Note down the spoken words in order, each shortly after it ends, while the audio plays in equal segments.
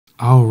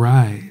All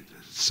right.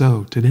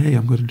 So today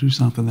I'm going to do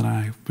something that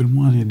I've been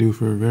wanting to do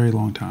for a very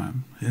long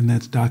time, and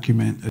that's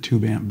document a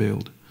tube amp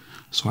build.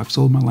 So I've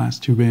sold my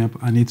last tube amp.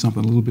 I need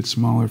something a little bit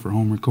smaller for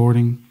home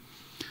recording.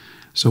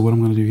 So what I'm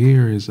going to do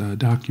here is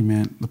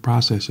document the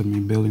process of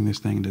me building this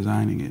thing and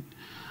designing it.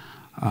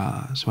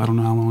 So I don't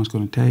know how long it's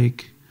going to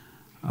take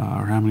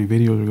or how many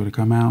videos are going to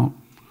come out,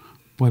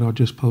 but I'll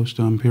just post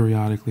them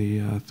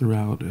periodically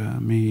throughout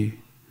me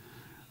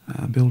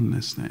building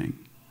this thing.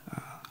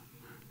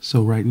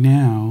 So right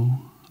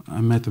now,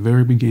 I'm at the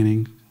very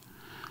beginning,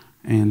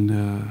 and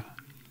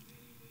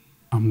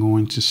I'm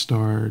going to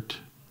start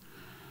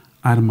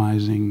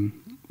itemizing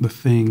the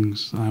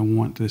things I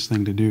want this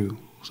thing to do.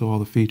 So all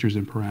the features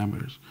and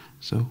parameters.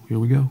 So here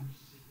we go.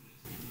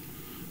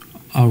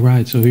 All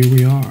right, so here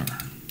we are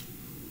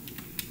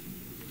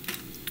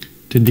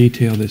to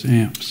detail this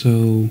amp.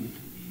 So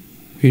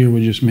here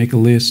we'll just make a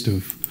list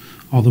of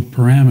all the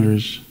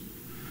parameters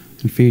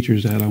and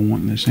features that I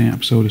want in this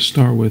amp. So to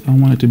start with, I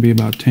want it to be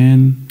about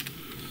 10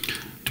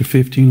 to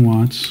 15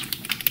 watts.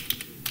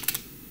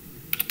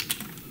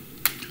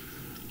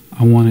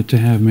 I want it to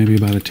have maybe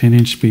about a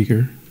 10-inch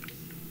speaker.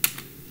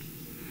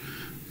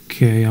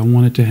 Okay, I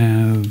want it to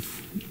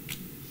have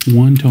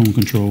one tone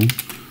control.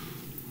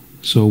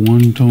 So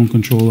one tone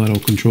control that'll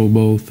control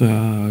both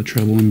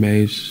treble and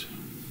bass.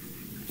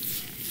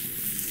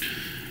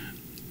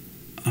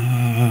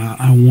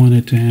 I want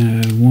it to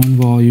have one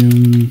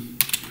volume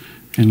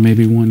and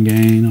maybe one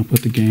gain. I'll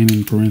put the gain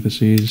in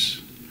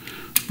parentheses,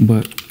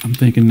 but I'm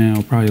thinking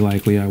now probably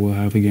likely I will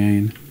have a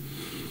gain.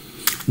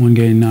 One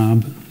gain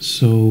knob.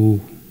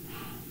 So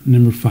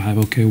number 5,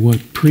 okay, what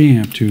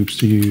preamp tubes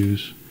to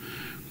use?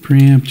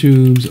 Preamp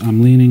tubes,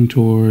 I'm leaning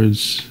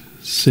towards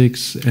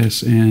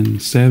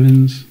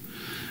 6SN7s.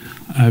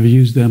 I've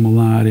used them a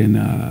lot in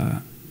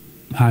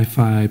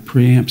hi-fi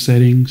preamp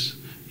settings,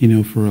 you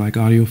know, for like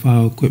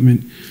audiophile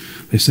equipment.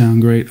 They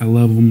sound great, I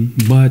love them,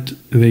 but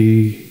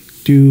they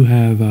do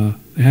have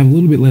they have a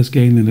little bit less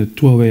gain than the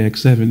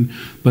 12AX7,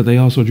 but they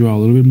also draw a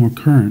little bit more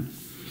current.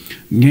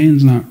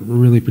 Gain's not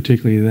really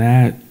particularly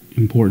that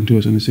important to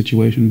us in this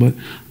situation, but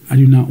I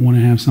do not want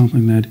to have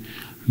something that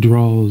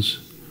draws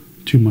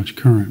too much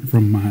current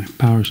from my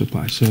power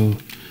supply. So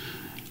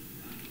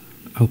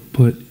I'll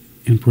put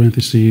in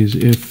parentheses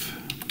if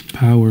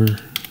power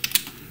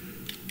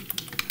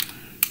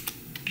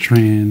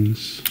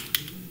trans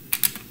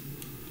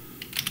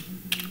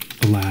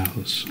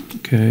allows.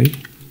 Okay.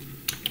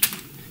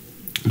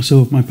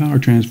 So if my power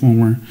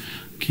transformer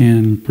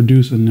can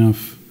produce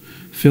enough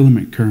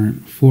filament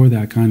current for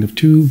that kind of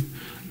tube,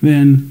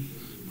 then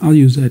I'll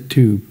use that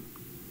tube.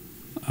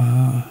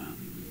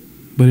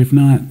 But if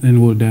not,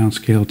 then we'll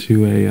downscale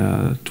to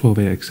a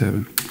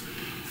 12AX7.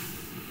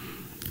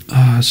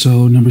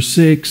 So number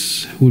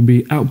 6 would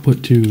be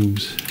output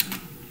tubes.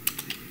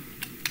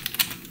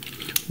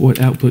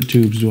 What output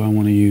tubes do I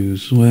want to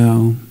use?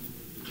 Well,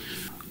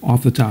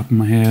 off the top of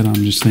my head, I'm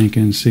just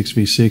thinking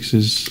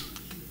 6V6s.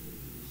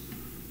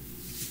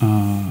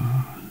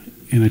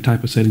 In a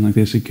type of setting like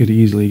this, it could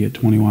easily get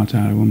 20 watts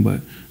out of them, but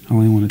I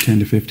only want a 10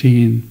 to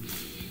 15.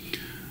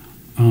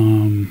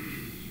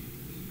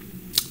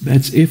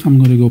 That's if I'm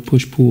going to go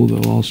push-pull,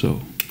 though,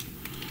 also.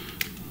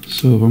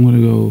 So if I'm going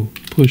to go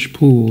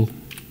push-pull,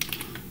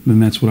 then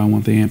that's what I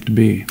want the amp to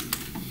be.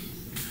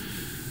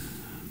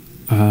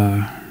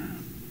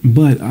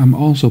 But I'm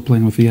also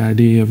playing with the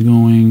idea of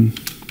going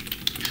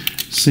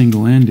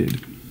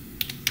single-ended.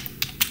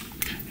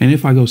 And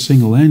if I go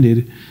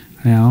single-ended,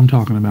 now I'm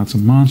talking about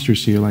some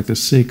monsters here, like the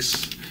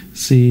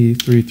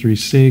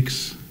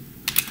 6C336,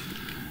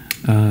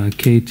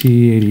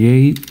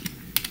 KT88,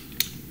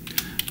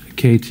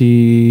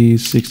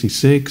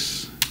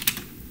 KT66,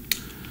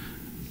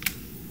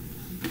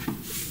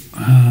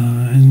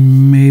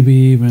 and maybe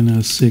even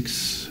a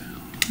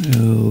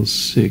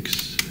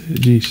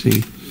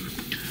 6L6GC.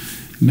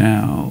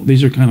 Now,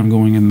 these are kind of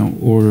going in the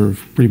order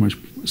of pretty much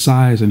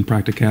size and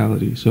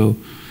practicality. So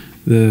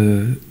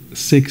the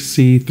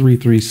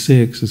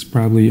 6C336 is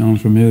probably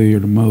unfamiliar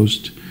to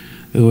most,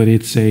 but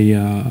it's a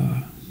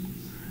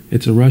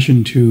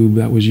Russian tube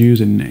that was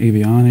used in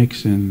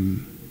avionics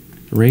and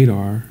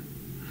radar.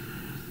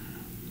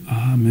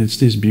 It's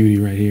this beauty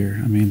right here.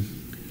 I mean,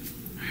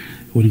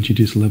 wouldn't you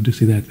just love to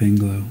see that thing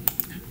glow?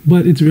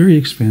 But it's very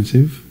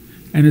expensive,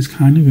 and it's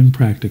kind of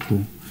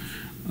impractical.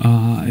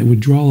 It would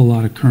draw a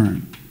lot of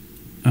current.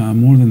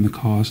 More than the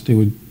cost, it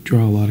would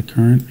draw a lot of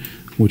current,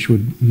 which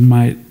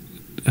might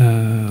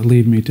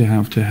lead me to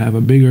have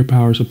a bigger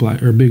power supply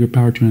or a bigger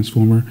power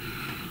transformer,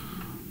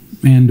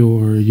 and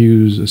or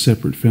use a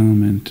separate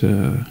filament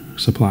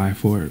supply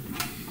for it,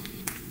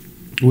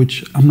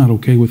 which I'm not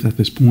okay with at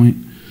this point.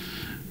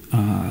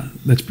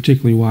 That's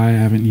particularly why I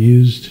haven't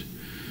used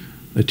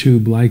a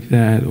tube like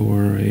that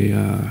or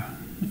a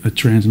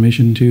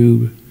transmission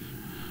tube,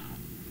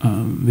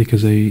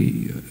 because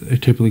they're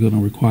typically going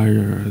to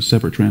require a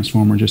separate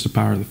transformer just to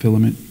power the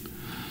filament.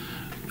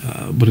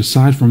 But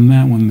aside from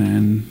that one,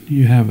 then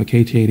you have a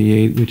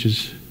KT88, which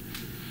is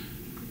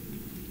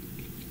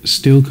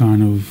still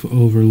kind of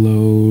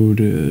overload.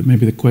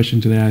 Maybe the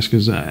question to ask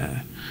is,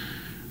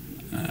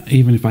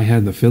 even if I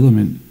had the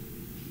filament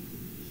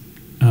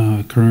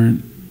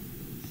current,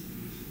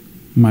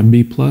 my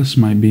B plus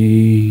might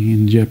be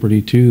in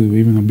jeopardy too.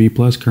 Even the B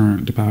plus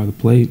current to power the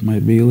plate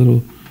might be a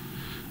little.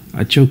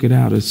 I choke it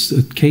out. It's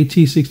a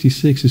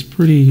KT66 is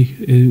pretty.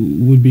 It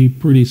would be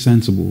pretty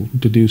sensible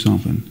to do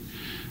something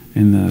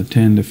in the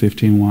 10 to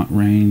 15 watt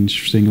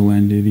range,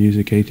 single-ended. Use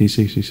a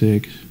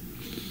KT66.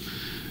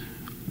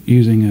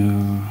 Using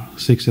a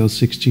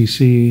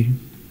 6L6GC,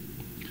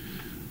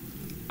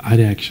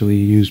 I'd actually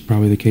use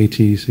probably the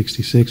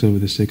KT66 over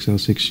the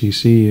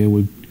 6L6GC. It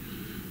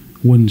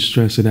wouldn't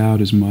stress it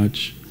out as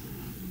much.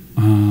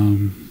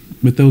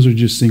 But those are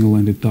just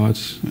single-ended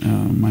thoughts.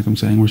 Like I'm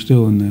saying, we're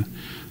still in the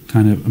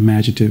kind of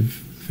imaginative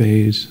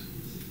phase,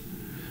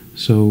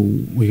 so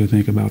we can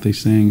think about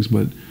these things.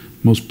 But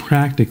most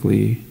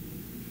practically,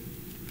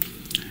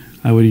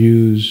 I would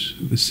use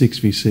the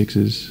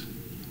 6V6s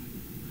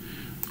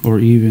or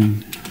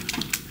even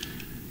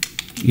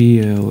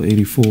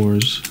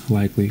EL84s,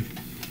 likely,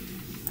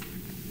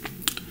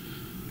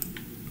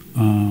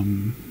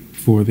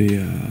 for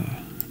the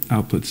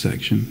output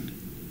section,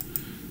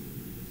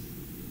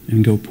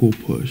 and go pull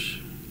push.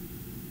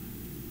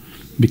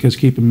 Because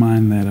keep in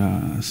mind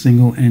that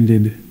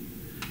single-ended,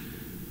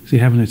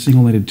 having a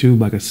single-ended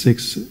tube like a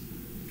 6C,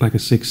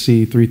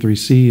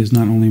 33C is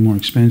not only more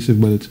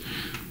expensive, but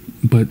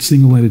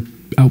single-ended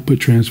output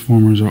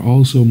transformers are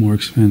also more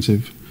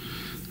expensive.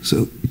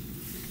 So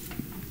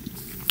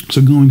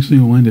going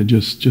single-ended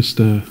just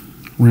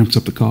ramps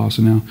up the cost.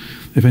 And now,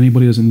 if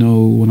anybody doesn't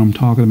know what I'm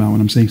talking about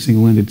when I'm saying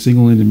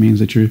single-ended means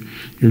that you're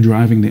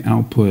driving the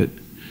output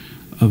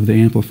of the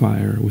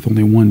amplifier with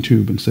only one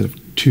tube instead of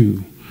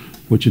two,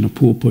 which in a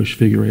pull push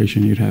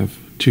configuration you'd have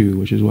two,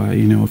 which is why,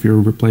 if you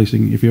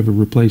ever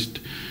replaced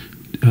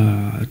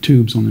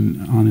tubes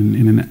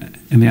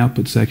in the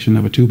output section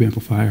of a tube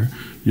amplifier,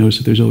 you notice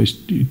that there's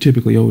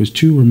typically always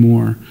two or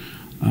more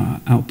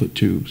output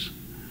tubes.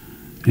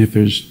 And if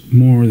there's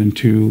more than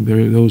two,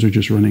 those are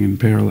just running in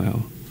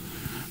parallel.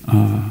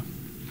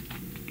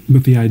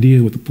 But the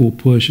idea with the pull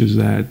push is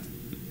that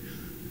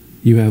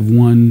you have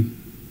one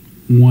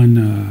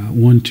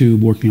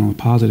tube working on the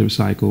positive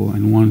cycle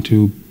and one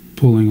tube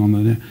pulling on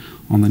the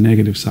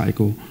negative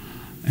cycle,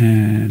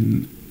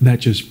 and that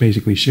just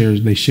basically share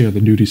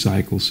the duty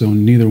cycle. So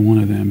neither one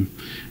of them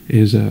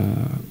is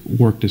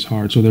worked as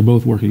hard. So they're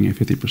both working at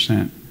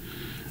 50%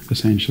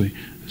 essentially.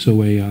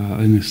 So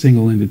in a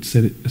single-ended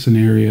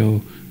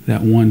scenario,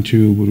 that one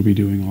tube would be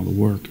doing all the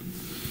work.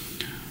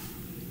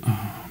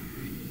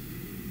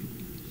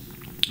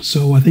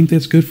 So I think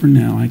that's good for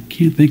now. I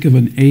can't think of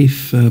an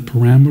eighth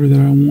parameter that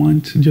I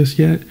want just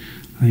yet.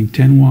 I think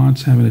 10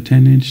 watts, having a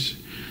 10-inch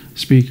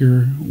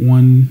speaker,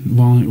 one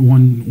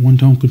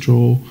tone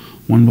control,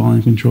 one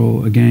volume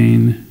control, a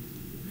gain,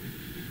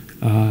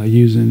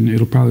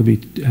 it'll probably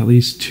be at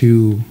least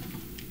two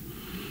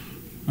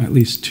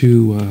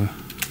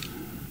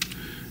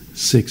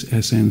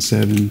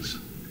 6SN7s.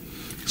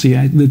 See,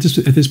 at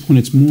this point,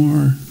 it's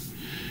more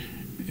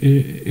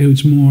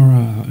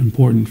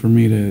important for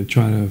me to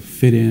try to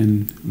fit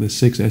in the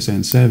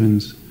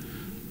 6SN7s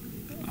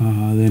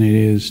than it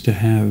is to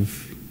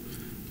have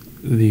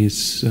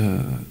these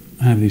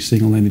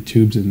single-ended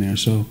tubes in there.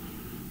 So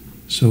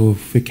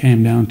if it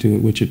came down to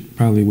it, which it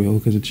probably will,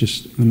 because it's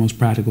just the most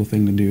practical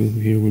thing to do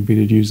here would be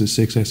to use the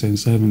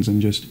 6SN7s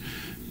and just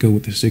go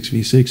with the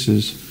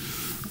 6V6s,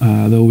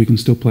 though we can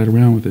still play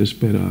around with this,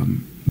 but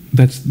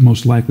that's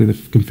most likely the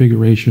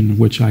configuration in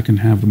which I can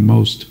have the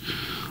most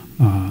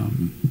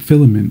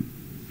filament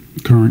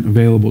current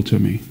available to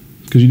me,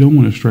 because you don't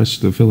want to stress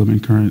the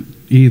filament current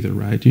either,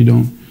 right? You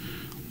don't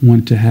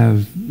want to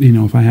have,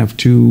 if I have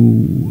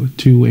two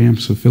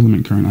amps of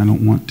filament current, I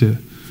don't want to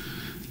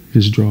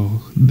just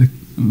draw the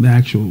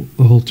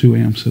whole 2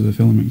 amps of the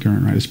filament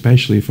current, right?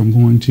 Especially if I'm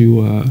going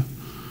to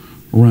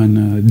run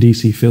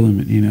DC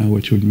filament,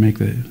 which would make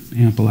the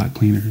amp a lot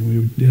cleaner. We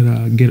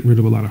would get rid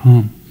of a lot of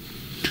hum.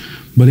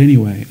 But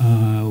anyway,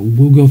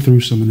 we'll go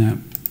through some of that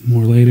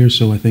more later.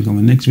 So I think on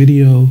the next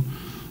video,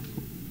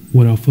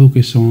 what I'll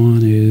focus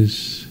on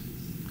is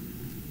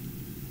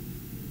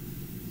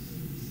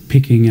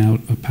picking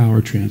out a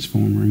power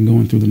transformer and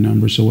going through the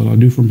numbers. So what I'll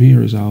do from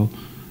here is I'll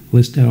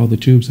list out all the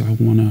tubes I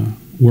want to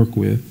work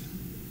with.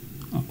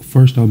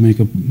 First, I'll make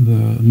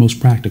the most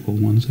practical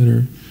ones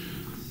that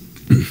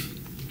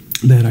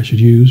I should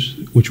use,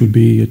 which would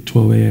be a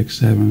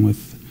 12AX7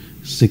 with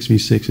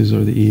 6V6s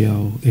or the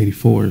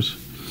EL84s.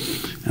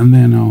 And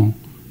then I'll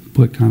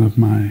put kind of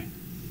my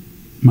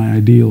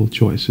ideal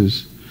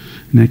choices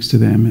next to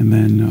them, and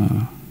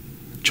then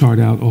chart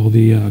out all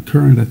the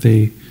current that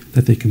they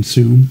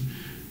consume,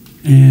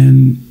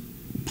 and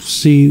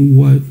see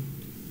what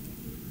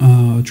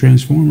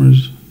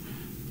transformers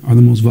are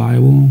the most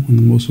viable and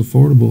the most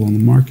affordable on the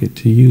market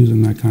to use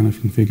in that kind of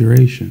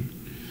configuration.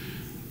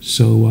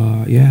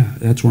 So yeah,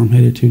 that's where I'm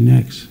headed to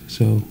next.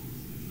 So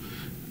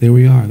there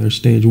we are. There's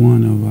stage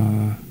 1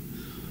 of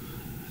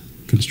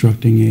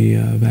constructing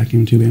a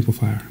vacuum tube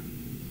amplifier.